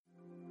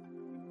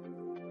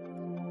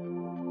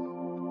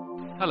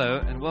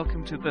Hello and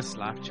welcome to this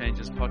Life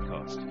Changes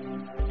podcast.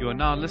 You are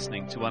now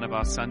listening to one of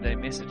our Sunday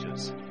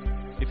messages.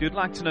 If you'd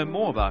like to know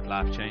more about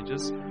Life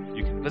Changes,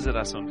 you can visit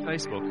us on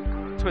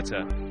Facebook,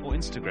 Twitter, or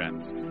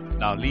Instagram.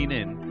 Now lean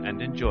in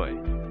and enjoy.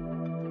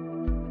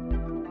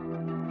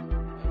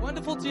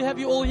 Wonderful to have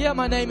you all here.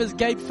 My name is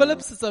Gabe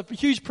Phillips. It's a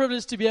huge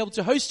privilege to be able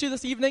to host you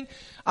this evening.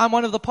 I'm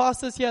one of the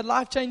pastors here at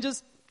Life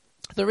Changes,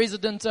 the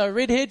resident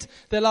redhead.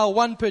 They allow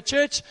one per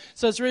church,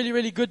 so it's really,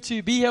 really good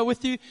to be here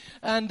with you.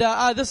 And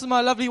this is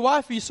my lovely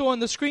wife you saw on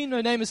the screen.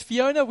 Her name is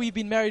Fiona. We've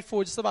been married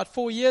for just about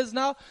 4 years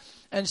now,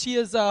 and she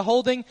is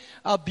holding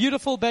our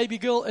beautiful baby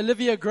girl,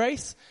 Olivia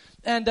Grace.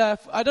 And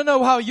I don't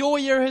know how your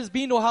year has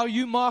been or how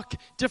you mark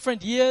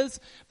different years,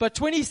 but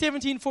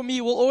 2017 for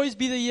me will always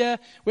be the year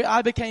where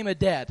I became a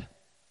dad.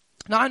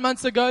 9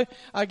 months ago,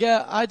 I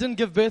didn't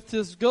give birth to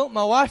this girl.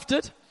 My wife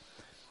did.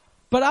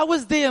 But I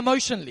was there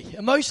emotionally.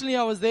 Emotionally,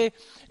 I was there.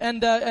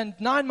 And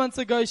 9 months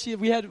ago,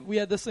 we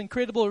had this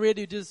incredible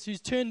lady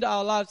who's turned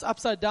our lives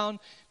upside down,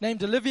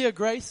 named Olivia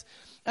Grace.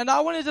 And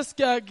I want to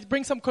just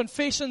bring some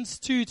confessions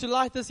to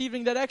light this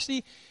evening that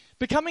actually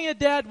becoming a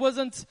dad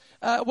wasn't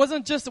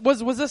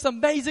this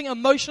amazing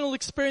emotional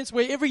experience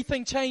where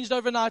everything changed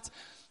overnight.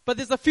 But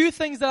there's a few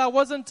things that I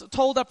wasn't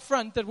told up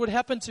front that would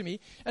happen to me.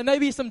 And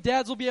maybe some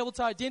dads will be able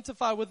to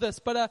identify with this.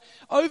 But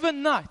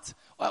overnight,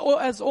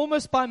 or as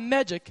almost by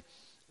magic,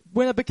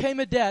 when I became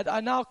a dad,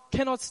 I now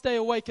cannot stay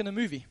awake in a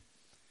movie.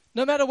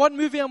 No matter what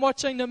movie I'm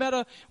watching, no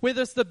matter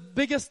whether it's the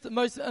biggest,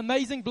 most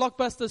amazing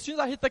blockbuster, as soon as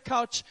I hit the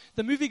couch,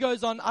 the movie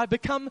goes on, I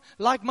become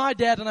like my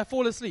dad and I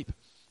fall asleep.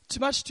 Too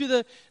much to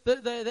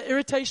the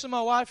irritation of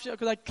my wife,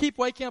 because I keep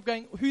waking up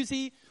going, who's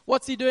he?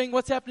 What's he doing?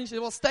 What's happening? She said,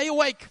 well, stay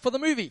awake for the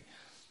movie.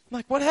 I'm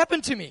like, what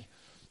happened to me?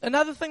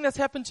 Another thing that's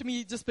happened to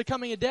me just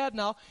becoming a dad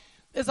now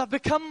is I've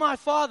become my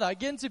father. I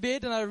get into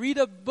bed and I read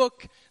a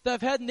book that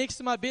I've had next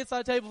to my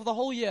bedside table for the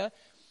whole year.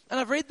 And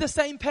I've read the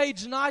same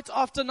page night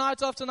after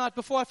night after night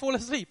before I fall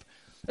asleep.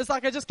 It's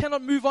like I just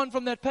cannot move on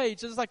from that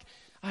page. It's like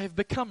I have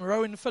become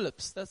Rowan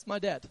Phillips. That's my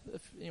dad,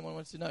 if anyone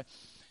wants to know.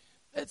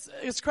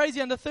 It's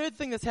crazy. And the third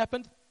thing that's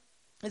happened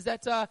is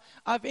that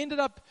I've ended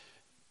up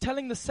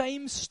telling the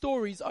same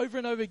stories over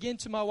and over again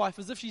to my wife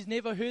as if she's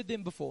never heard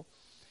them before.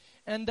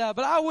 And but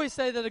I always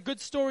say that a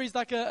good story is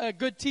like a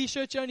good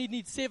T-shirt. You only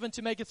need 7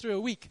 to make it through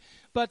a week.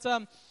 But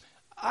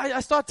I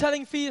start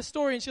telling Fee a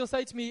story, and she'll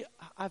say to me,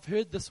 I've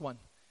heard this one.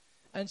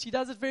 And she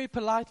does it very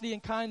politely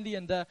and kindly,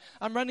 and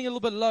I'm running a little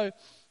bit low.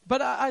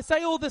 But I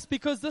say all this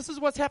because this is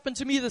what's happened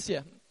to me this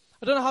year.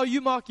 I don't know how you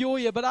mark your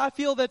year, but I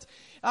feel that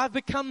I've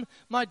become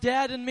my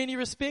dad in many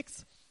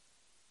respects.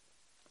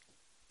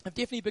 I've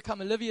definitely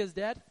become Olivia's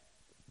dad.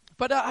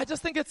 But I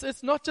just think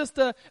it's not just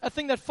a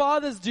thing that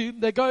fathers do.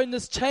 They go in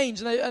this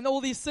change, and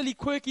all these silly,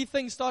 quirky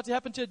things start to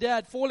happen to a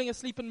dad, falling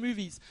asleep in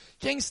movies,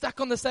 getting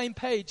stuck on the same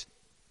page,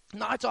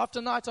 night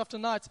after night after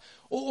night,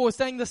 or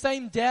saying the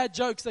same dad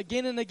jokes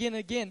again and again and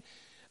again.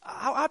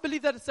 I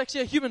believe that it's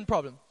actually a human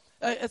problem.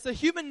 It's a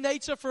human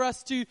nature for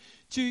us to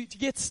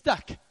get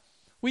stuck.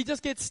 We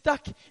just get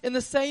stuck in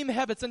the same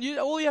habits. And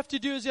all you have to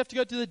do is you have to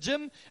go to the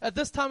gym at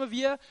this time of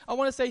year. I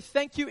want to say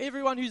thank you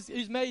everyone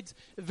who's made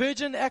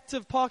Virgin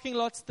Active parking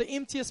lots the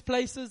emptiest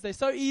places. They're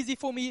so easy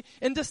for me.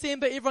 In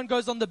December, everyone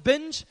goes on the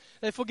binge.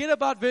 They forget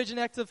about Virgin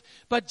Active.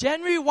 But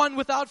January 1,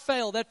 without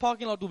fail, that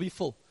parking lot will be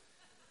full.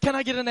 Can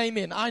I get an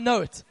amen? I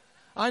know it.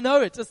 I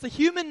know it. It's the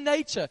human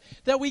nature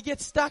that we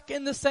get stuck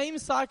in the same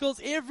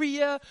cycles. Every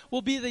year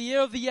will be the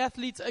year of the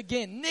athletes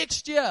again.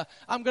 Next year,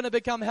 I'm going to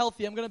become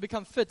healthy. I'm going to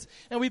become fit.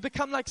 And we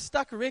become like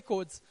stuck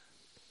records.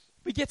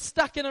 We get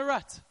stuck in a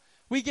rut.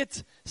 We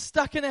get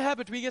stuck in a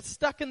habit. We get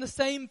stuck in the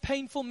same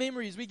painful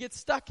memories. We get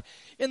stuck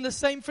in the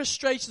same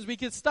frustrations. We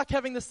get stuck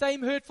having the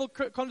same hurtful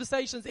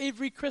conversations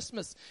every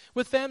Christmas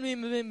with family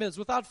members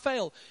without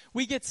fail.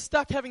 We get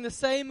stuck having the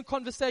same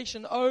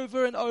conversation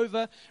over and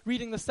over,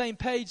 reading the same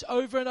page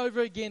over and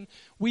over again.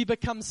 We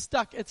become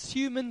stuck. It's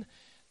human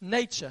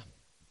nature.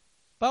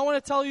 But I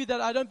want to tell you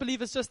that I don't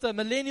believe it's just a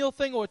millennial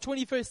thing or a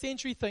 21st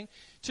century thing.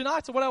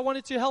 Tonight, what I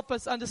wanted to help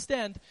us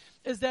understand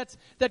is that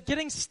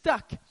getting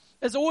stuck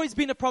has always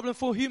been a problem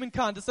for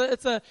humankind.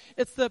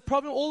 It's the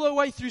problem all the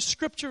way through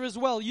Scripture as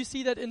well. You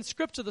see that in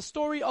Scripture, the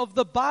story of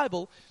the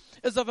Bible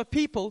is of a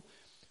people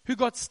who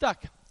got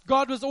stuck.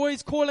 God was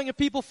always calling a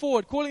people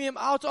forward, calling them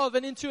out of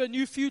and into a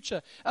new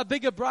future, a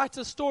bigger,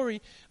 brighter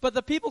story. But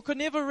the people could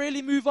never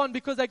really move on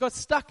because they got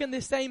stuck in their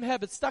same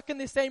habits, stuck in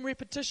their same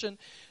repetition.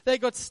 They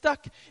got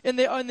stuck in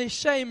their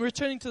shame,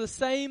 returning to the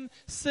same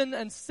sin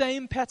and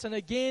same pattern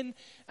again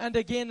and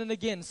again and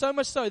again. So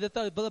much so that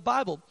the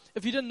Bible,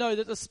 if you didn't know,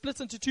 that is split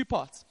into 2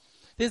 parts.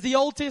 There's the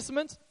Old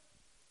Testament,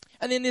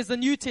 and then there's the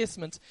New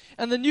Testament.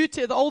 And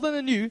the Old and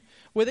the New,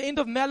 where the end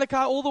of Malachi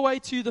all the way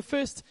to the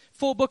first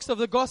 4 books of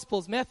the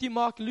Gospels, Matthew,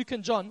 Mark, Luke,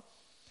 and John,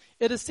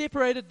 it is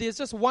separated. There's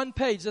just one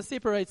page that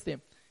separates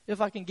them,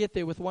 if I can get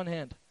there with one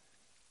hand.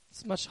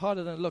 It's much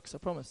harder than it looks, I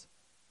promise.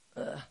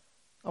 I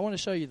want to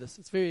show you this.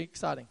 It's very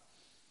exciting.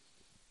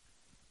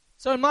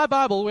 So in my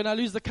Bible, when I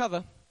lose the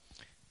cover,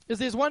 is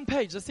there's one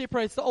page that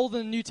separates the Old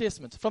and the New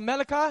Testament. From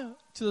Malachi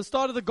to the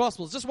start of the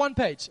Gospels, just one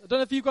page. I don't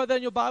know if you've got that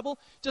in your Bible,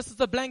 just it's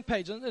a blank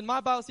page. And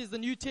my Bible says the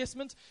New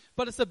Testament,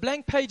 but it's a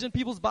blank page in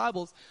people's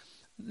Bibles.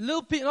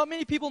 Not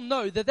many people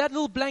know that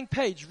little blank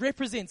page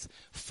represents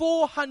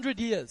 400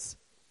 years.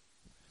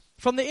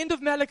 From the end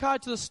of Malachi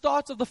to the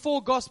start of the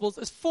 4 Gospels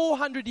is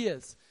 400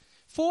 years.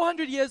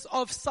 400 years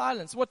of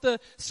silence, what the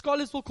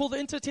scholars will call the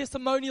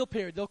intertestamental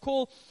period. They'll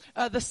call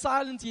the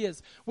silent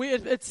years, where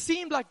it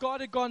seemed like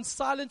God had gone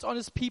silent on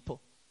his people.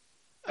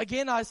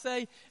 Again, I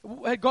say,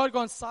 had God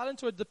gone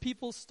silent, or had the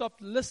people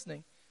stopped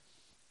listening?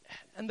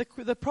 And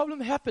the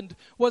problem happened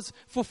was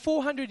for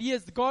 400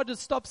 years, God had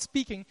stopped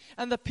speaking,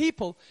 and the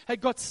people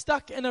had got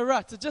stuck in a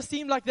rut. It just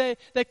seemed like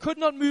they could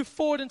not move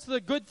forward into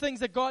the good things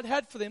that God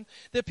had for them.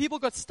 The people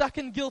got stuck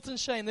in guilt and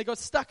shame. They got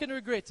stuck in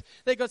regret.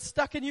 They got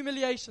stuck in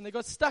humiliation. They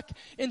got stuck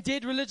in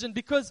dead religion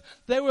because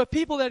they were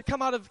people that had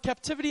come out of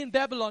captivity in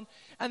Babylon,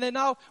 and they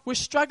now were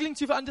struggling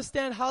to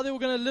understand how they were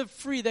going to live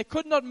free. They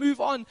could not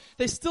move on.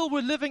 They still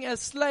were living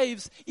as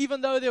slaves, even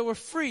though they were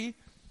free.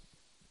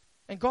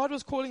 And God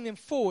was calling them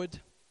forward,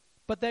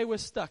 but they were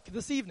stuck.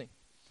 This evening,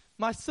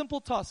 my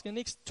simple task in the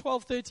next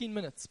 12, 13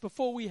 minutes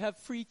before we have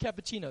free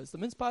cappuccinos, the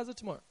mince pies are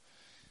tomorrow.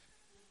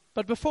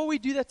 But before we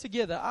do that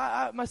together,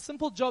 my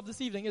simple job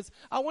this evening is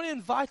I want to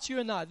invite you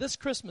and I this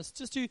Christmas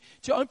just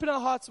to open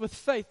our hearts with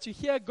faith, to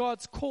hear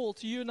God's call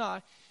to you and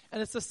I.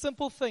 And it's a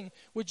simple thing.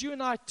 Would you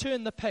and I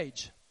turn the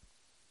page?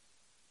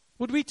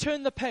 Would we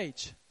turn the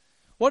page?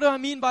 What do I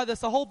mean by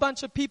this? A whole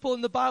bunch of people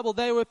in the Bible,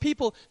 they were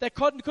people that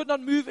could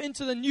not move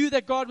into the new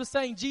that God was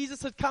saying.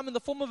 Jesus had come in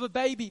the form of a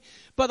baby,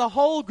 but a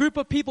whole group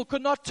of people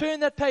could not turn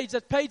that page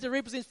that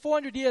represents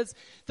 400 years.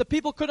 The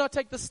people could not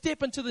take the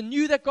step into the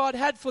new that God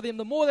had for them,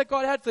 the more that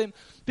God had for them,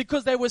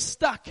 because they were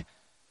stuck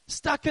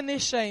in their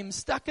shame,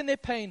 stuck in their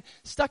pain,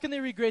 stuck in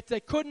their regret.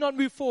 They could not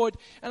move forward.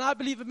 And I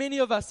believe that many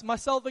of us,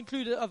 myself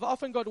included, have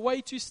often got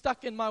way too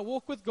stuck in my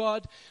walk with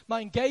God,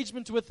 my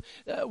engagement with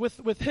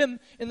Him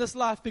in this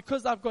life,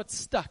 because I've got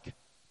stuck.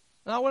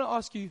 And I want to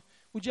ask you,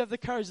 would you have the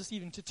courage this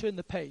evening to turn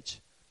the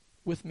page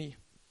with me?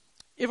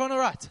 Everyone all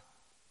right?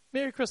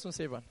 Merry Christmas,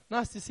 everyone.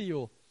 Nice to see you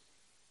all.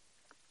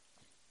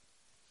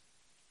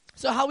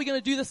 So how are we going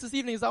to do this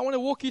evening is I want to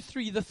walk you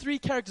through the 3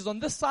 characters on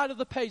this side of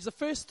the page, the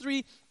first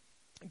 3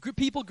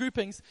 people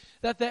groupings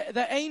that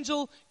the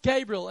angel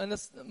Gabriel, and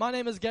my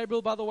name is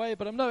Gabriel, by the way,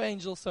 but I'm no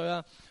angel,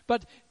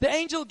 but the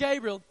angel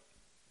Gabriel,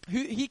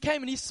 he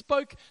came and he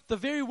spoke the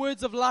very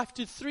words of life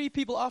to 3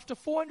 people after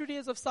 400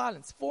 years of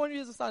silence. 400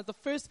 years of silence. The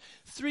first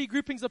 3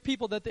 groupings of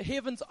people that the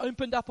heavens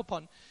opened up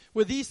upon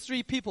were these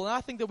 3 people, and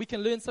I think that we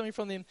can learn something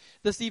from them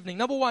this evening.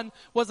 Number 1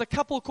 was a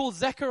couple called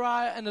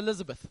Zechariah and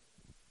Elizabeth.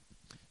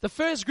 The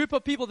first group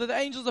of people that the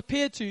angels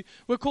appeared to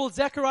were called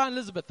Zechariah and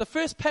Elizabeth. The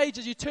first page,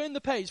 as you turn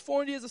the page,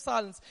 400 years of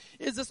silence,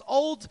 is this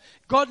old,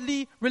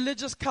 godly,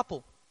 religious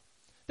couple.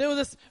 They were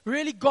this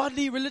really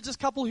godly, religious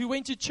couple who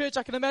went to church.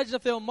 I can imagine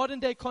if they were modern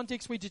day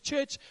context, went to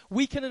church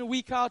week in and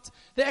week out.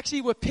 They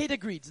actually were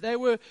pedigreed. They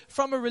were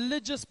from a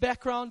religious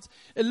background.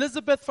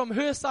 Elizabeth, from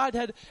her side,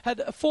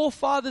 had 4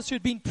 fathers who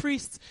had been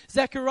priests.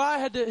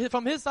 Zechariah,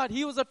 from his side,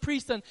 he was a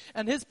priest,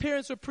 and his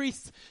parents were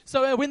priests.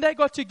 So when they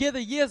got together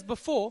years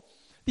before,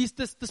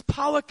 this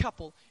power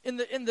couple in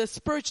the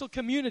spiritual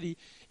community,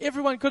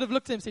 everyone could have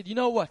looked at them and said, you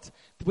know what?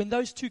 When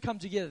those 2 come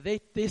together,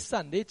 their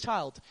son, their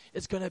child,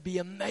 is going to be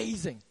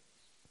amazing.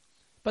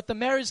 But the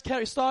marriage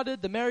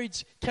started, the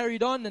marriage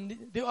carried on,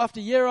 and after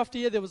year,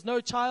 there was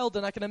no child.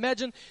 And I can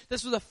imagine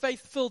this was a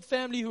faith-filled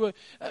family who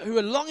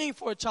were longing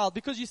for a child.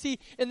 Because you see,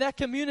 in that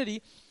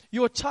community,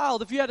 your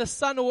child, if you had a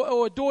son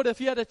or a daughter, if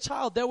you had a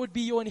child, that would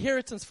be your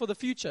inheritance for the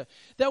future.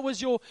 That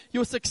was your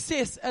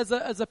success as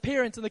a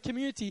parent in the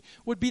community,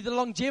 would be the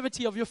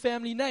longevity of your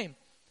family name.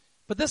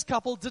 But this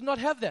couple did not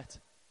have that.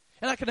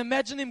 And I can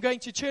imagine them going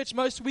to church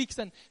most weeks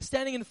and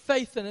standing in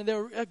faith, and they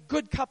were a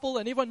good couple,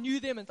 and everyone knew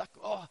them, and like,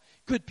 oh,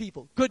 good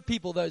people,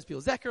 those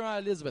people. Zechariah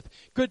and Elizabeth,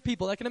 good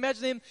people. I can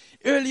imagine them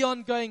early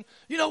on going,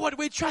 you know what,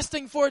 we're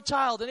trusting for a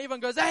child, and everyone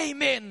goes,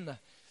 amen.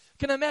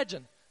 Can I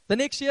imagine? The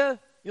next year,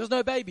 there was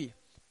no baby.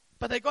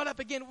 But they got up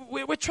again,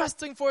 we're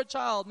trusting for a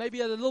child,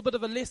 maybe at a little bit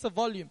of a lesser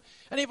volume.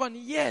 And everyone,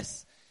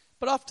 yes.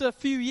 But after a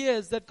few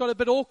years, that got a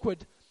bit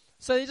awkward.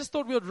 So they just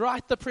thought we would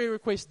write the prayer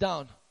request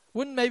down.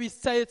 Wouldn't maybe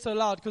say it so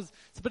loud because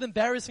it's a bit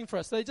embarrassing for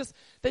us. So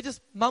they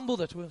just mumbled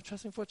it. We're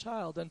trusting for a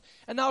child. And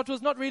now it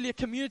was not really a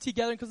community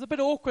gathering because it's a bit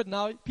awkward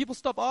now. People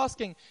stop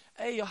asking,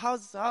 hey,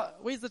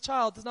 where's the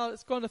child? Now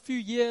it's gone a few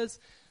years.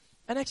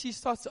 And actually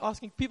starts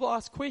asking, people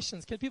ask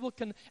questions.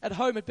 At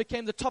home, it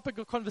became the topic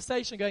of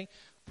conversation going,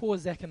 poor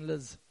Zach and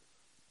Liz.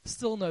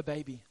 Still no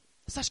baby.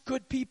 Such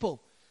good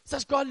people.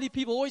 Such godly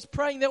people. Always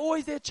praying. They're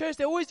always there at church.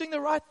 They're always doing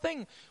the right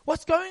thing.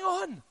 What's going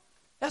on?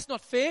 That's not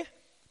fair.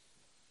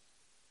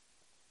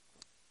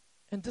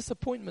 And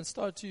disappointment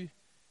started to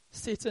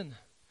set in.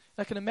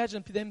 I can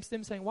imagine them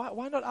saying,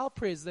 why not our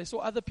prayers? They saw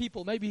other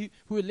people, maybe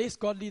who were less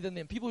godly than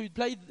them. People who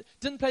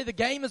didn't play the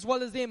game as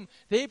well as them.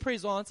 Their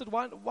prayers were answered.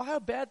 Why are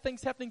bad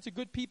things happening to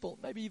good people?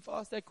 Maybe you've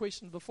asked that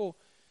question before.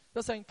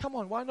 They're saying, come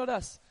on, why not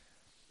us?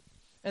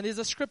 And there's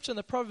a scripture in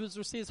the Proverbs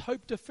which says,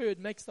 hope deferred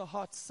makes the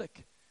heart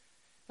sick.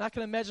 And I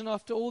can imagine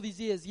after all these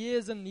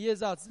years in,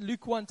 years out,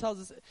 Luke 1 tells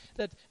us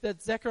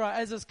that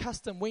Zechariah, as his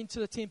custom, went to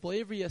the temple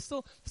every year,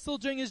 still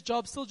doing his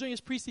job, still doing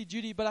his priestly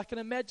duty, but I can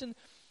imagine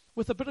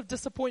with a bit of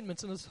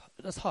disappointment in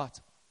his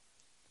heart.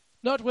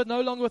 No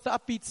longer with the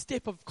upbeat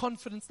step of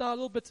confidence, now a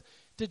little bit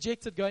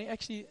dejected, going,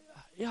 actually,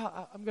 yeah,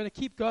 I'm going to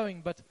keep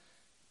going, but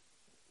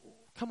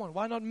come on,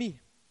 why not me?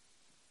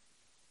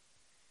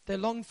 They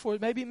long for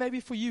it. Maybe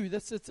for you,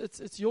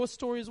 it's your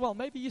story as well.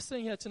 Maybe you're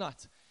sitting here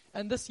tonight,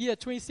 and this year,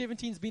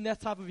 2017, has been that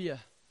type of year.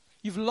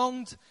 You've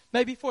longed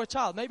maybe for a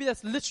child. Maybe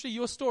that's literally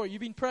your story.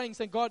 You've been praying,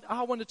 saying, God,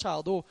 I want a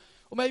child. Or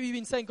maybe you've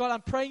been saying, God,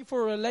 I'm praying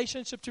for a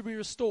relationship to be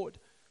restored.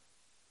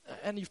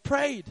 And you've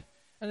prayed,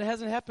 and it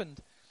hasn't happened.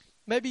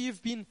 Maybe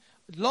you've been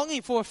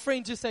longing for a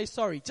friend to say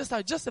sorry.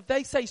 Just if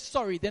they say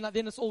sorry, then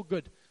it's all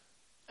good.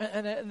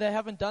 And they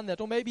haven't done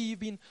that. Or maybe you've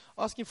been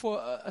asking for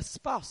a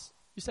spouse.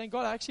 You're saying,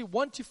 God, I actually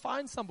want to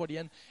find somebody,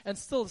 and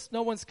still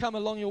no one's come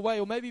along your way.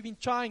 Or maybe you've been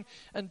trying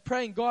and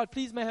praying, God,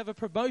 please may I have a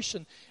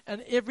promotion.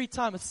 And every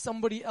time it's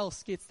somebody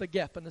else gets the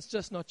gap, and it's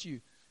just not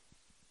you.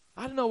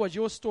 I don't know what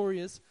your story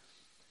is,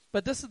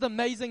 but this is the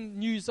amazing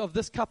news of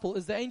this couple,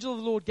 is the angel of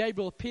the Lord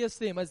Gabriel appears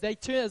to them as they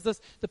turn,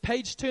 the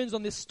page turns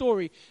on this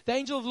story. The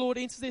angel of the Lord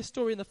enters their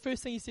story, and the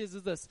first thing he says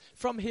is this,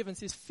 from heaven,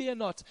 says, fear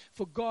not,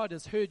 for God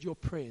has heard your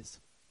prayers.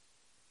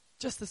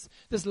 Just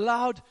this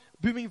loud,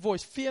 booming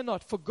voice, fear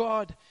not, for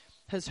God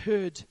has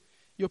heard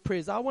your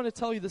prayers. I want to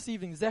tell you this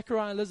evening,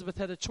 Zechariah and Elizabeth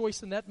had a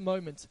choice in that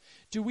moment.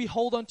 Do we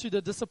hold on to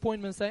the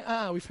disappointment and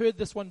say, we've heard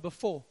this one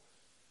before?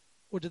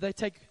 Or do they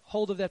take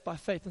hold of that by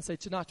faith and say,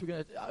 tonight, we're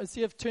going to,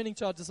 instead of turning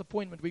to our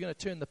disappointment, we're going to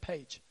turn the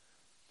page?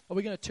 Are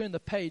we going to turn the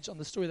page on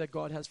the story that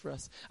God has for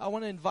us? I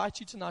want to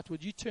invite you tonight,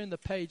 would you turn the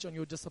page on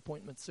your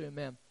disappointment, sir and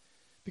ma'am?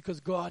 Because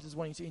God is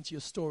wanting to enter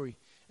your story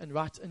and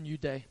write a new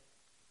day.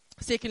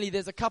 Secondly,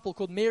 there's a couple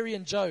called Mary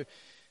and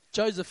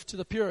Joseph to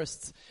the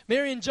purists.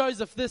 Mary and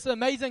Joseph, this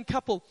amazing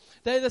couple.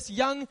 They're this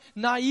young,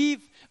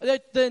 naive,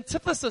 the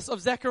antithesis of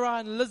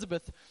Zechariah and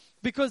Elizabeth.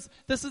 Because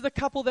this is a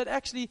couple that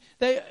actually,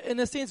 they, in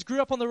a sense,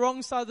 grew up on the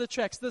wrong side of the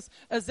tracks.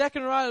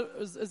 Zechariah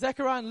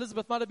and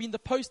Elizabeth might have been the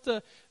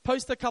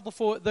poster couple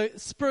for the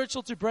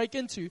spiritual to break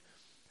into.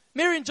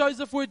 Mary and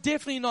Joseph were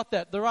definitely not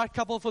that, the right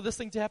couple for this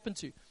thing to happen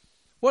to.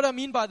 What I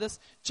mean by this,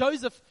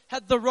 Joseph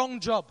had the wrong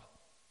job.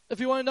 If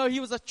you want to know, he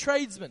was a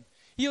tradesman.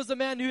 He was a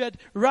man who had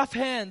rough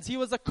hands. He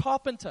was a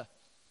carpenter.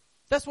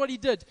 That's what he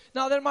did.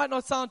 Now, that might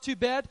not sound too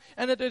bad,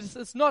 and it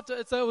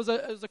was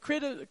a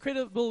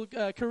credible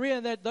career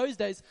in those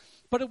days,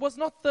 but it was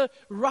not the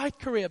right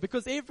career,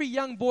 because every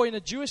young boy in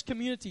a Jewish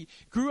community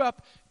grew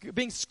up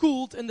being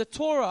schooled in the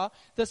Torah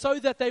so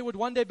that they would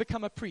one day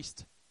become a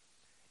priest.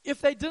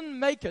 If they didn't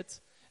make it,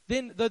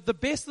 then the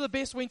best of the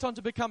best went on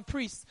to become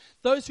priests.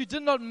 Those who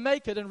did not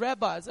make it, and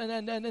rabbis, and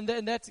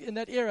in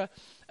that era,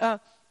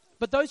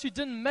 but those who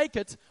didn't make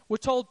it were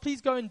told, please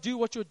go and do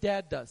what your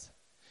dad does.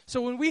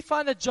 So when we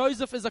find that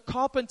Joseph is a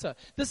carpenter,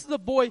 this is a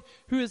boy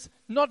who is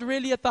not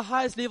really at the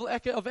highest level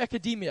of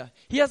academia.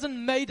 He hasn't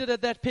made it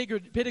at that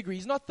pedigree.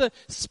 He's not the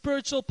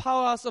spiritual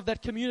powerhouse of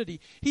that community.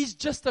 He's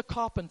just a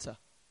carpenter.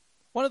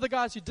 One of the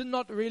guys who did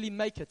not really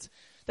make it.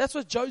 That's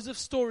what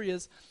Joseph's story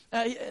is.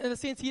 In a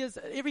sense, he is,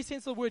 every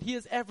sense of the word, he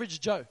is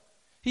average Joe.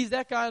 He's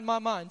that guy in my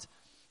mind.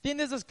 Then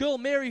there's this girl,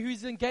 Mary,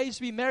 who's engaged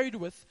to be married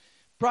with,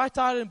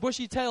 bright-eyed and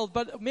bushy-tailed,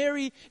 but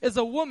Mary is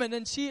a woman,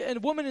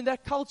 and women in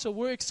that culture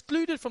were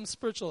excluded from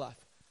spiritual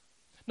life.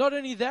 Not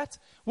only that,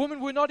 women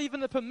were not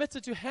even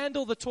permitted to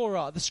handle the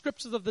Torah, the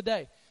scriptures of the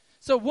day.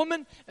 So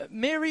women,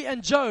 Mary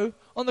and Joe,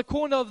 on the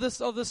corner of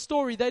this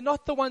story, they're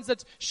not the ones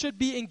that should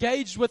be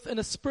engaged with in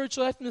a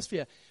spiritual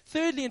atmosphere.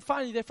 Thirdly and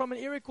finally, they're from an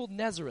area called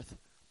Nazareth.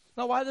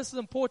 Now, why this is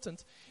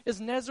important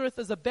is Nazareth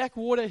is a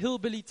backwater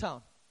hillbilly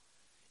town.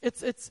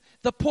 It's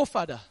the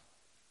Pofada.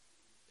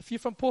 If you're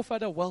from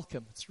Pofada,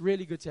 welcome. It's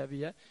really good to have you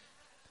here.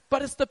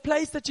 But it's the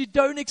place that you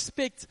don't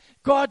expect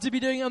God to be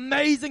doing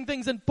amazing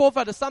things in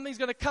Pofada. Something's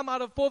going to come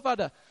out of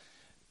Pofada.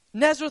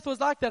 Nazareth was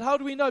like that. How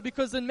do we know?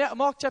 Because in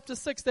Mark chapter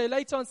 6, they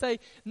later on say,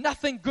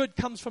 nothing good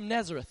comes from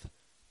Nazareth.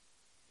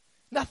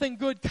 Nothing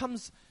good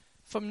comes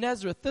from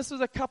Nazareth. This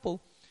was a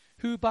couple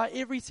who, by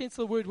every sense of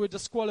the word, were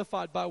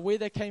disqualified by where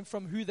they came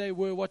from, who they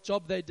were, what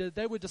job they did.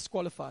 They were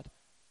disqualified.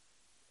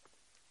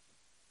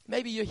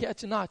 Maybe you're here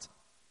tonight.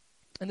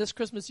 And this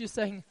Christmas, you're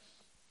saying,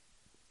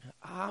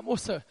 I'm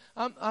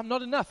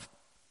not enough.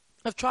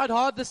 I've tried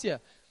hard this year.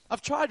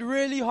 I've tried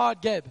really hard,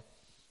 Gabe.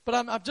 But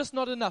I'm just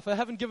not enough. I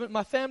haven't given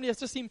my family.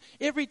 It's just seemed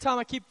every time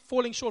I keep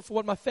falling short for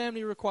what my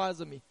family requires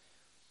of me.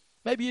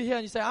 Maybe you're here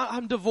and you say,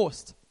 I'm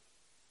divorced.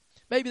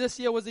 Maybe this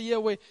year was a year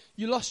where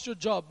you lost your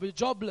job, you're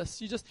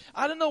jobless.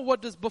 I don't know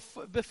what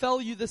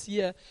befell you this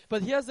year,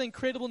 but here's the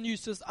incredible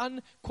news to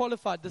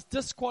this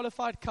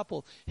disqualified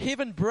couple.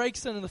 Heaven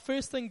breaks in, and the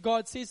first thing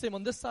God says to them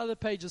on this side of the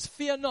page is,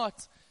 fear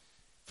not,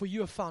 for you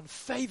have found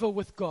favor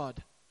with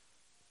God.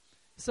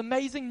 It's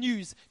amazing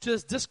news to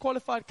this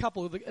disqualified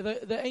couple.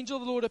 The angel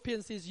of the Lord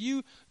appears and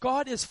says,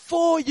 God is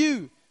for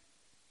you.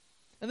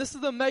 And this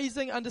is the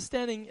amazing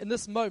understanding in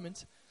this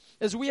moment,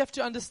 is we have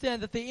to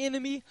understand that the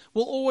enemy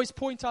will always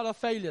point out our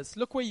failures.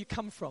 Look where you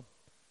come from.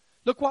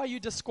 Look why you're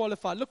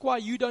disqualified. Look why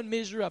you don't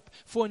measure up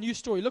for a new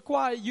story. Look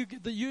why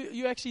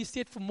you actually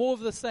set for more of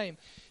the same.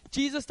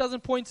 Jesus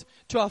doesn't point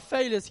to our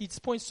failures. He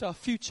points to our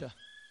future.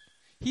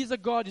 He's a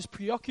God who's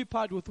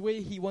preoccupied with where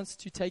He wants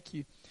to take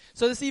you.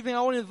 So this evening,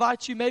 I want to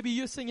invite you. Maybe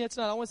you're sitting here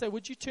tonight. I want to say,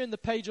 would you turn the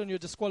page on your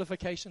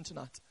disqualification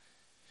tonight?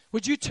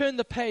 Would you turn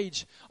the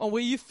page on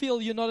where you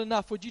feel you're not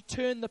enough? Would you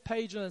turn the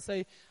page on and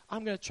say,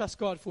 I'm going to trust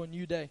God for a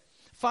new day?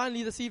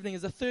 Finally, this evening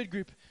is a third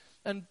group.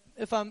 And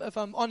if I'm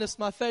honest,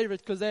 my favorite,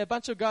 because they're a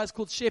bunch of guys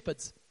called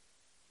shepherds.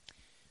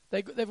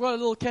 They've got a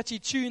little catchy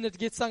tune that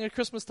gets sung at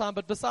Christmas time,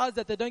 but besides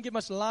that, they don't get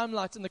much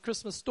limelight in the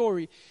Christmas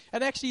story.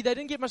 And actually, they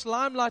didn't get much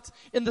limelight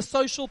in the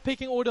social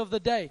pecking order of the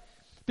day,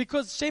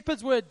 because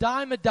shepherds were a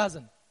dime a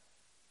dozen.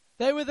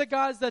 They were the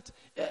guys that,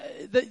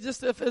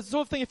 sort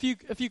of thing,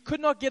 if you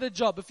could not get a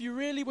job, if you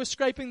really were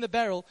scraping the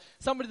barrel,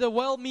 somebody, the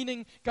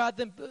well-meaning guy at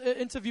the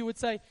interview would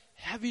say,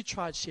 have you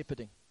tried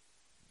shepherding?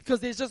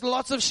 Because there's just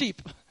lots of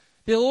sheep.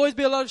 There'll always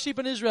be a lot of sheep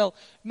in Israel.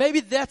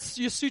 Maybe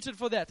you're suited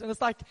for that. And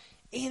it's like,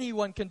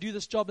 anyone can do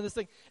this job and this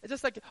thing. It's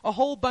just like a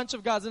whole bunch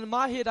of guys. And in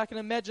my head, I can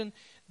imagine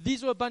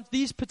these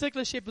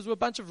particular shepherds were a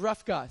bunch of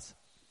rough guys.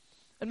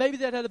 And maybe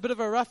they'd had a bit of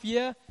a rough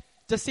year.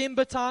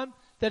 December time,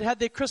 they'd had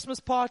their Christmas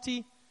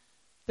party.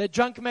 They'd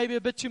drunk maybe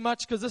a bit too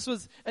much because this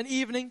was an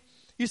evening.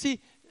 You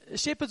see,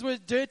 shepherds were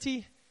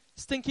dirty,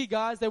 stinky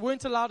guys. They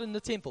weren't allowed in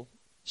the temple.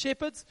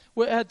 Shepherds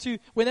when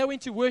they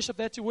went to worship,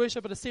 they had to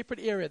worship at a separate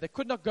area. They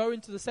could not go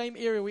into the same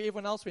area where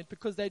everyone else went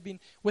because they'd been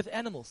with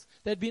animals.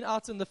 They'd been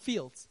out in the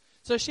fields.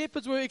 So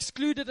shepherds were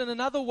excluded in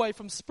another way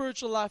from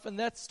spiritual life in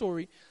that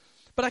story.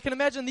 But I can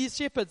imagine these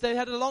shepherds, they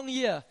had a long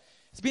year.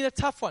 It's been a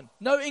tough one.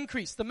 No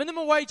increase. The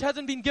minimum wage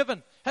hadn't been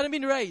given, hadn't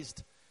been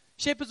raised.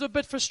 Shepherds were a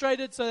bit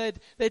frustrated, so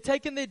they'd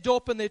taken their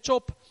dop and their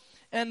chop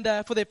and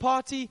for their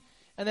party,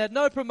 and they had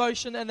no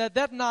promotion. And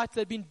that night,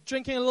 they'd been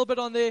drinking a little bit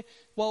on there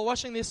while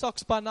washing their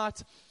socks by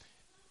night.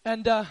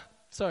 And,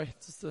 sorry,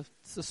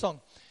 it's a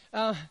song.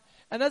 And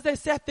as they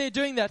sat there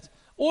doing that,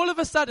 all of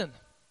a sudden,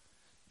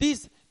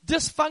 these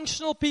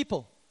dysfunctional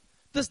people,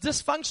 this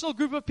dysfunctional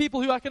group of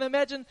people who I can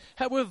imagine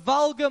were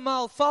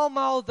vulgar-mouthed,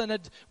 foul-mouthed,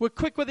 and were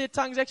quick with their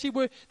tongues,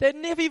 they'd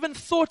never even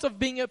thought of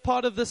being a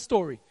part of this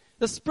story.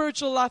 The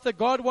spiritual life that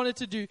God wanted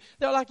to do.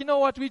 They were like, you know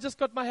what, we just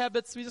got my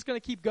habits, we're just going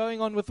to keep going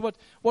on with what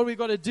we've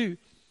got to do.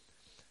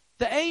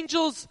 The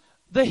angels,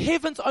 the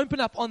heavens open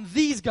up on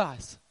these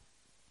guys.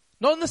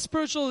 Not on the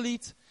spiritual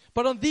elite,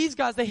 but on these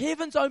guys, the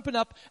heavens open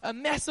up, a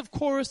massive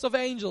chorus of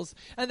angels,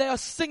 and they are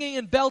singing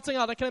and belting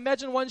out. I can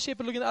imagine one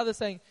shepherd looking at the other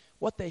saying,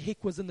 what the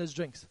heck was in those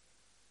drinks?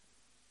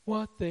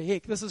 What the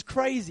heck? This is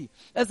crazy.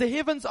 As the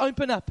heavens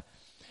open up,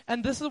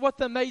 and this is what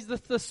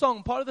the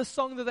song, part of the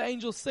song that the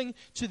angels sing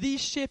to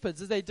these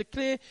shepherds as they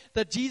declare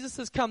that Jesus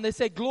has come. They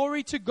say,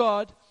 glory to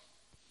God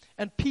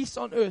and peace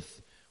on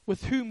earth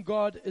with whom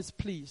God is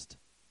pleased.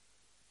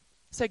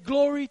 Say,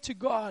 glory to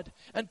God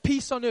and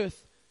peace on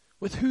earth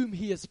with whom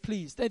He is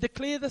pleased. They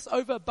declare this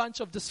over a bunch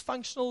of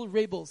dysfunctional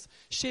rebels,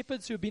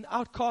 shepherds who have been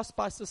outcast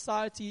by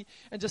society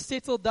and just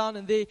settled down,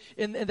 and they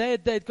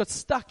got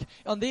stuck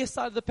on their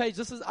side of the page.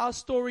 This is our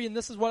story, and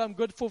this is what I'm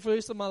good for the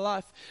rest of my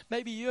life.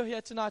 Maybe you're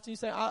here tonight and you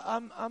say,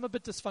 I'm a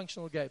bit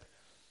dysfunctional, Gabe.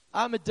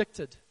 I'm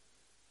addicted.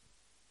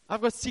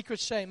 I've got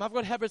secret shame. I've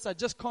got habits I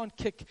just can't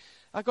kick.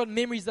 I've got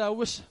memories that I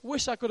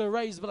wish I could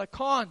erase, but I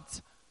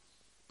can't.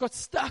 Got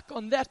stuck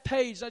on that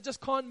page. I just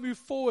can't move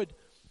forward.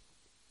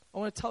 I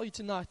want to tell you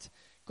tonight,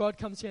 God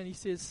comes here and He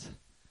says,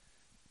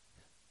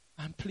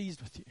 I'm pleased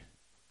with you.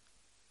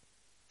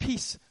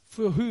 Peace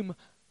for whom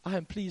I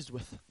am pleased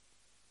with.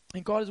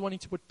 And God is wanting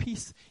to put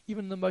peace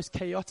even in the most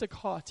chaotic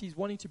heart. He's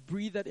wanting to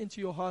breathe that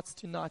into your hearts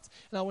tonight.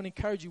 And I want to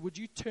encourage you, would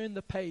you turn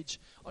the page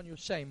on your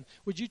shame?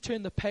 Would you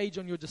turn the page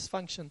on your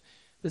dysfunction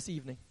this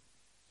evening?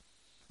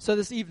 So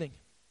this evening,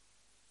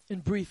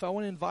 in brief, I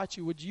want to invite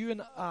you, would you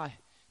and I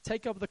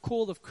take up the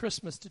call of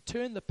Christmas to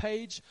turn the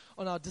page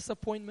on our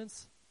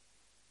disappointments,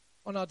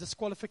 on our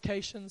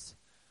disqualifications,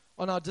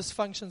 on our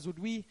dysfunctions? Would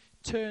we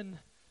turn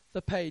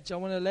the page? I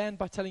want to land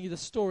by telling you the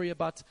story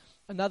about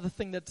another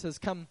thing that has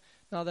come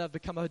now that I've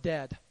become a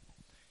dad.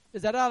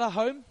 Is that at our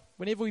home,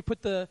 whenever we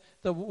put the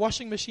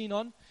washing machine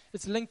on,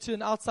 it's linked to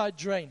an outside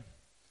drain.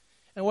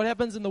 And what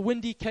happens in the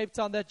windy Cape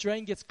Town, that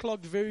drain gets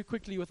clogged very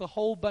quickly with a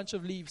whole bunch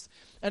of leaves.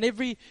 And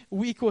every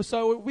week or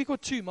so, a week or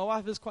two, my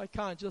wife is quite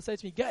kind. She'll say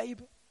to me, Gabe,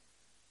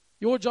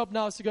 your job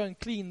now is to go and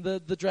clean the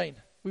drain.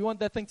 We want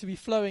that thing to be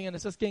flowing, and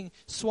it's just getting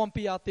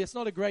swampy out there. It's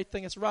not a great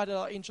thing. It's right at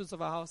our entrance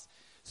of our house.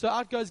 So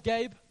out goes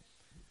Gabe,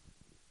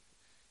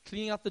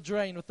 cleaning out the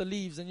drain with the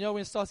leaves. And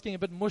when it starts getting a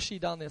bit mushy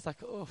down there, it's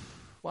like, oh,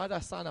 why did I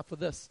sign up for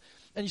this?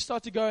 And you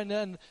start to go in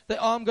there, and the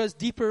arm goes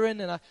deeper in,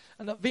 and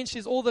eventually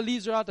as all the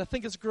leaves are out, I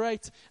think it's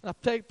great. And I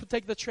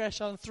take the trash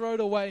out and throw it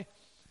away.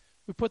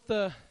 We put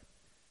the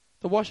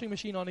washing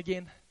machine on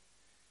again,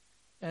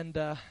 and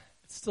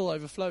it's still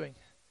overflowing.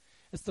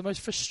 It's the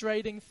most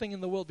frustrating thing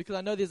in the world because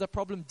I know there's a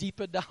problem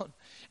deeper down.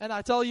 And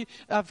I tell you,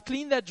 I've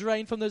cleaned that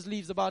drain from those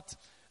leaves about,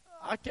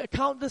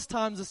 countless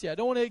times this year, I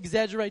don't want to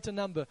exaggerate a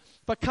number,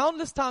 but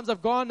countless times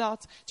I've gone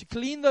out to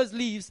clean those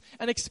leaves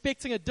and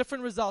expecting a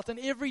different result. And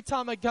every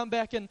time I come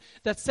back and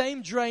that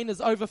same drain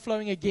is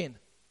overflowing again.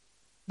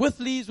 With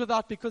leaves,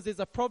 without, because there's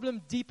a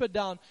problem deeper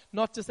down,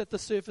 not just at the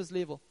surface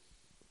level.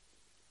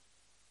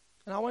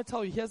 And I want to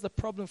tell you, here's the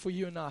problem for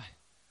you and I.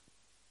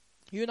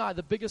 You and I,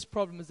 the biggest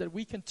problem is that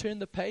we can turn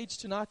the page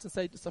tonight and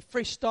say, it's a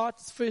fresh start,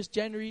 it's 1st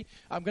January,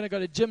 I'm going to go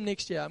to gym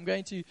next year, I'm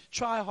going to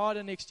try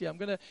harder next year, I'm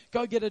going to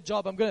go get a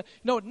job,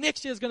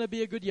 next year is going to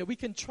be a good year. We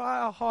can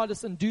try our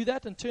hardest and do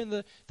that and turn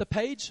the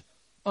page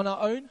on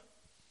our own.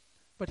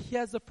 But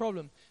here's the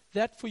problem.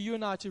 That for you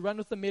and I to run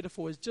with the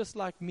metaphor is just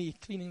like me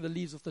cleaning the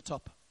leaves off the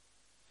top.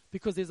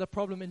 Because there's a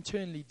problem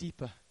internally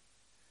deeper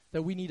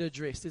that we need to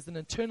address. There's an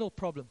internal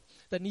problem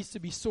that needs to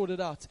be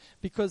sorted out.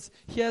 Because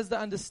here's the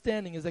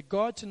understanding, is that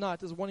God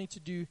tonight is wanting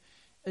to do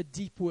a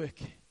deep work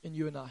in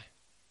you and I.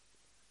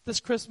 This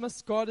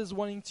Christmas, God is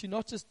wanting to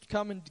not just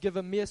come and give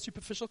a mere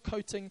superficial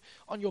coating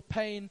on your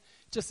pain,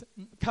 just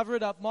cover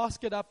it up,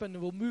 mask it up,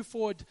 and we'll move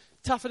forward,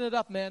 toughen it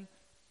up, man.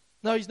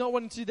 No, He's not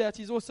wanting to do that.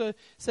 He's also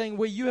saying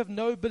where you have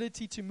no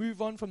ability to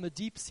move on from the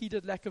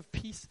deep-seated lack of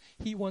peace,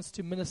 He wants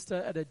to minister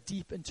at a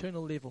deep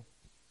internal level.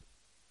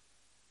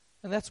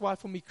 And that's why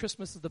for me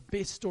Christmas is the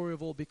best story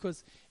of all,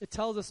 because it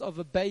tells us of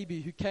a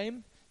baby who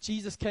came.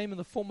 Jesus came in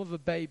the form of a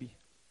baby.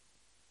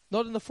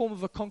 Not in the form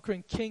of a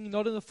conquering king,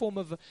 not in the form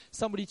of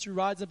somebody to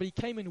ride on, but He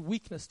came in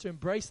weakness to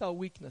embrace our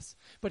weakness.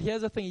 But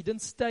here's the thing, He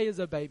didn't stay as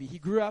a baby. He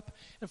grew up,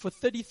 and for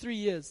 33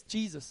 years,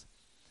 Jesus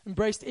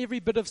embraced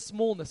every bit of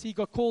smallness. He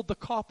got called the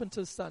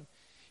carpenter's son.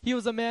 He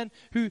was a man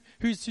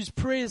whose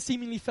prayers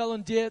seemingly fell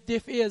on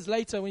deaf ears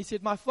later when he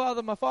said, my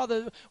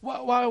father,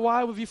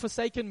 why have you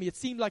forsaken me? It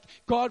seemed like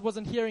God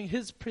wasn't hearing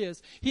his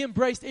prayers. He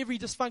embraced every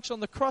dysfunction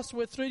on the cross,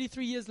 where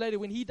 33 years later,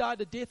 when He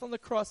died a death on the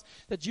cross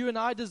that you and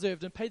I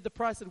deserved and paid the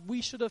price that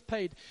we should have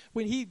paid.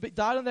 When He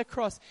died on that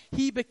cross,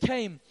 He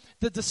became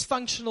the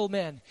dysfunctional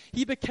man.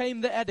 He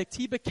became the addict.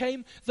 He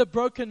became the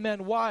broken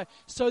man. Why?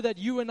 So that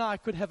you and I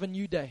could have a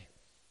new day.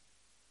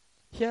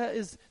 Here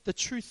is the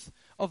truth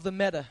of the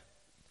matter.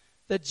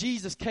 That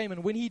Jesus came,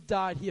 and when He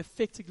died, He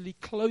effectively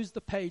closed the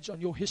page on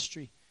your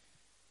history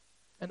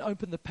and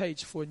opened the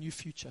page for a new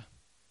future.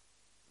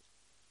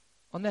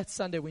 On that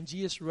Sunday, when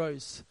Jesus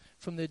rose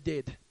from the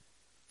dead,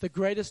 the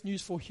greatest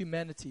news for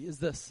humanity is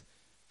this,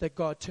 that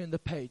God turned the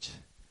page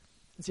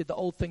and said, the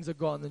old things are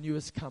gone, the new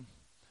has come.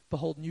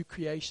 Behold, new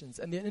creations.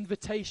 And the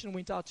invitation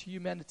went out to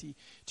humanity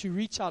to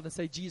reach out and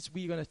say, Jesus,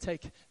 we're going to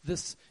take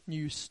this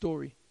new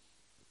story.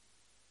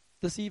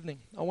 This evening,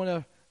 I want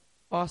to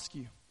ask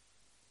you,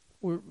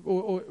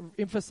 or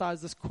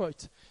emphasize this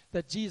quote,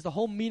 that Jesus, the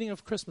whole meaning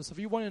of Christmas, if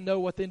you want to know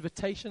what the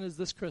invitation is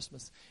this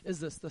Christmas, is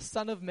this: the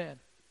Son of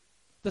Man,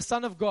 the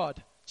Son of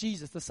God,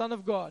 Jesus, the Son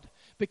of God,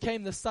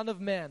 became the Son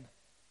of Man,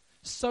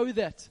 so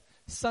that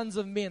sons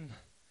of men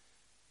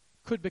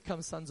could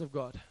become sons of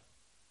God.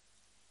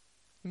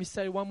 Let me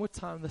say it one more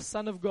time. The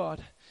Son of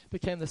God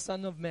became the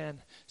Son of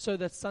Man, so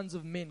that sons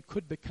of men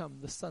could become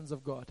the sons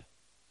of God.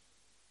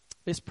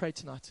 Let's pray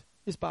tonight.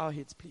 Let's bow our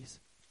heads,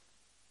 please.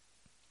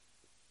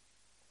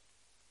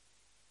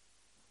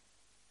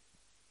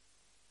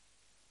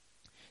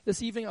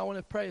 This evening I want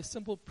to pray a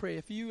simple prayer.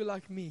 If you,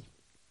 like me,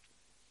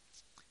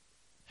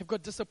 have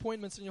got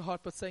disappointments in your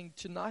heart, but saying,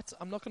 tonight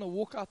I'm not going to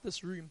walk out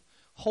this room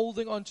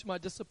holding on to my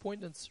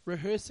disappointments,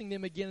 rehearsing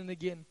them again and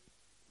again,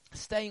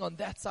 staying on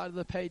that side of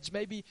the page.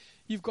 Maybe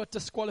you've got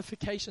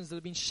disqualifications that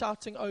have been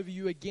shouting over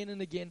you again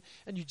and again,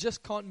 and you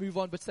just can't move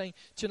on, but saying,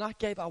 tonight,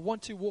 Gabe, I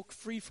want to walk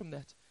free from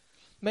that.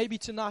 Maybe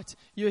tonight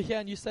you're here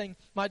and you're saying,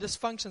 my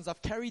dysfunctions,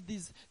 I've carried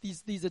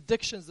these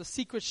addictions, the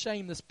secret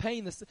shame, this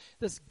pain,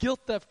 this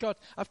guilt that I've got,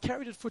 I've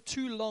carried it for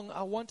too long,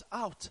 I want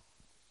out.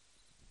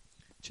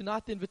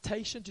 Tonight the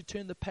invitation to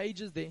turn the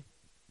page is there,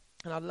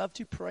 and I'd love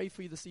to pray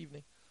for you this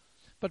evening.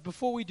 But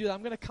before we do that,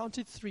 I'm going to count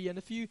to 3,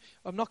 and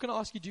I'm not going to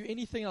ask you to do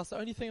anything else. The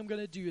only thing I'm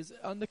going to do is,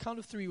 on the count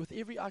of 3, with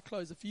every eye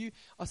closed, if you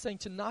are saying,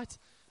 tonight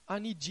I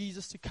need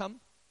Jesus to come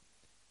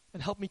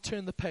and help me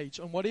turn the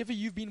page on whatever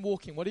you've been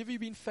walking, whatever you've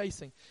been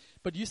facing.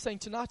 But you're saying,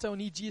 tonight I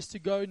need Jesus to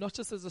go, not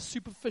just as a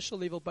superficial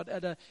level, but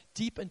at a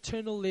deep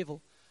internal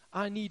level.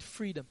 I need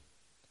freedom.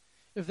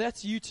 If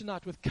that's you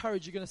tonight, with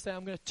courage, you're going to say,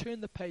 I'm going to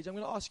turn the page. I'm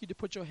going to ask you to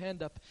put your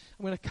hand up.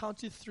 I'm going to count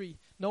to 3.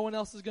 No one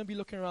else is going to be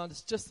looking around.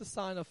 It's just a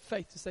sign of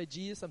faith to say,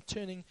 Jesus, I'm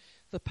turning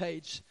the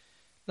page.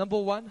 Number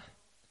 1,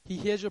 He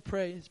hears your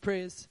prayers.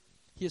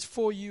 He is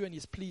for you and He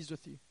is pleased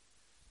with you.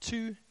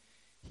 2,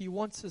 He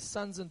wants His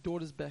sons and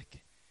daughters back.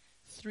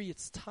 3,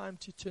 it's time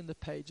to turn the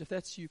page. If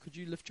that's you, could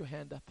you lift your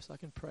hand up so I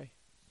can pray?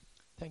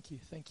 Thank you.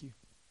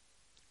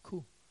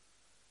 Cool.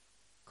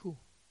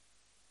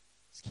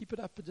 Just keep it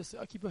up, but just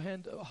keep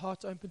your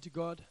heart open to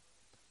God.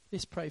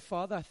 Let's pray.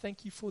 Father, I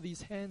thank You for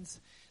these hands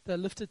that are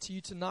lifted to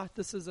You tonight.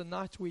 This is a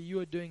night where You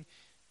are doing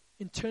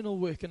internal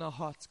work in our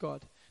hearts,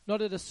 God.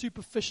 Not at a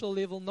superficial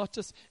level, not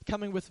just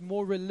coming with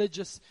more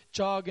religious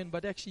jargon,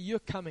 but actually You're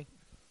coming.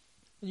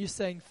 And You're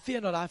saying,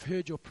 fear not, I've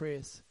heard your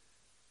prayers.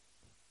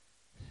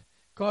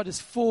 God is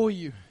for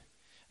you.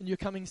 And you're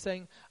coming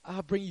saying,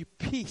 I bring you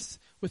peace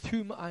with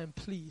whom I am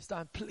pleased. I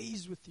am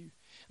pleased with you.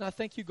 And I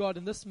thank you, God,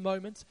 in this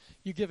moment,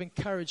 you're giving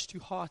courage to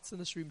hearts in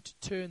this room to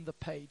turn the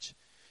page.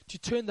 To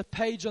turn the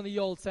page on the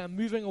old, say, I'm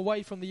moving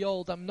away from the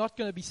old. I'm not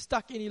going to be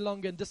stuck any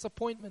longer in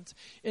disappointment,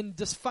 in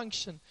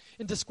dysfunction,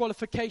 in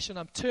disqualification.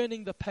 I'm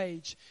turning the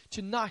page.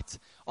 Tonight,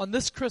 on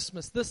this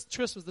Christmas, the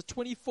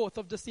 24th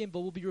of December,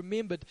 will be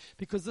remembered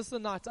because this is the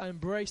night I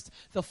embraced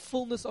the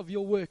fullness of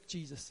your work,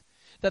 Jesus.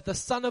 That the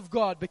Son of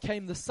God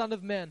became the Son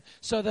of Man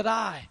so that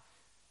I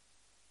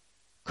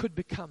could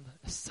become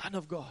a Son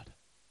of God.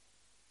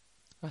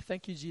 I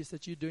thank you, Jesus,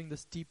 that you're doing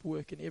this deep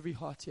work in every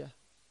heart here,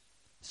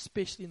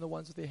 especially in the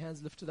ones with their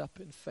hands lifted up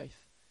in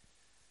faith.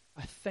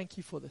 I thank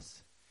you for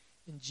this.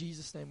 In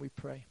Jesus' name we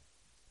pray.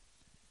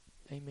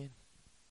 Amen.